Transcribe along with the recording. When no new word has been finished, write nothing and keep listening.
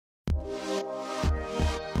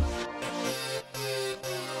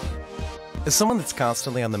As someone that's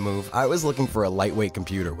constantly on the move, I was looking for a lightweight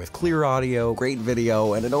computer with clear audio, great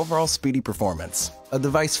video, and an overall speedy performance. A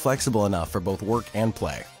device flexible enough for both work and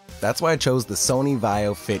play. That's why I chose the Sony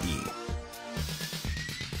VAIO Fit-E.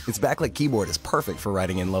 Its backlit keyboard is perfect for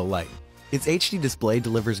writing in low light. Its HD display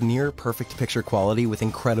delivers near-perfect picture quality with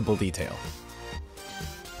incredible detail.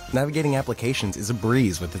 Navigating applications is a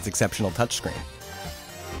breeze with its exceptional touchscreen.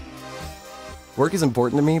 Work is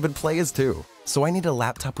important to me, but play is too. So I need a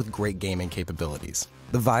laptop with great gaming capabilities.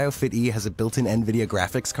 The VAIO Fit-E has a built-in NVIDIA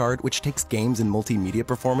graphics card which takes games and multimedia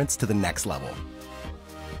performance to the next level.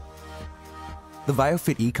 The VAIO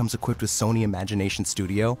Fit-E comes equipped with Sony Imagination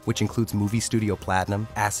Studio, which includes Movie Studio Platinum,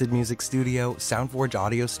 Acid Music Studio, SoundForge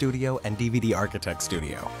Audio Studio, and DVD Architect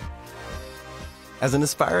Studio. As an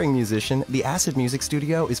aspiring musician, the Acid Music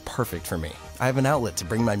Studio is perfect for me. I have an outlet to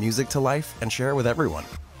bring my music to life and share it with everyone.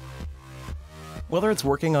 Whether it's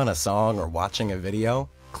working on a song or watching a video,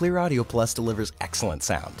 Clear Audio Plus delivers excellent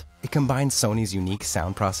sound. It combines Sony's unique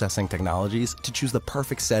sound processing technologies to choose the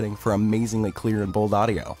perfect setting for amazingly clear and bold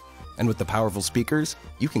audio. And with the powerful speakers,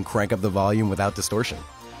 you can crank up the volume without distortion.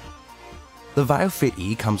 The VAIO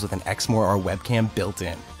Fit-E comes with an Exmor webcam built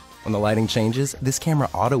in. When the lighting changes, this camera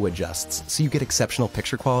auto-adjusts so you get exceptional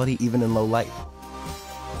picture quality even in low light.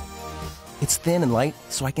 It's thin and light,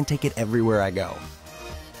 so I can take it everywhere I go.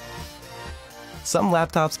 Some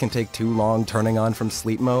laptops can take too long turning on from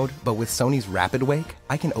sleep mode, but with Sony's Rapid Wake,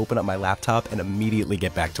 I can open up my laptop and immediately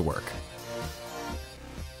get back to work.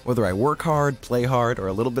 Whether I work hard, play hard, or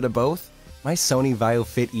a little bit of both, my Sony VAIO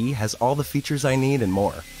Fit-E has all the features I need and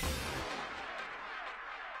more.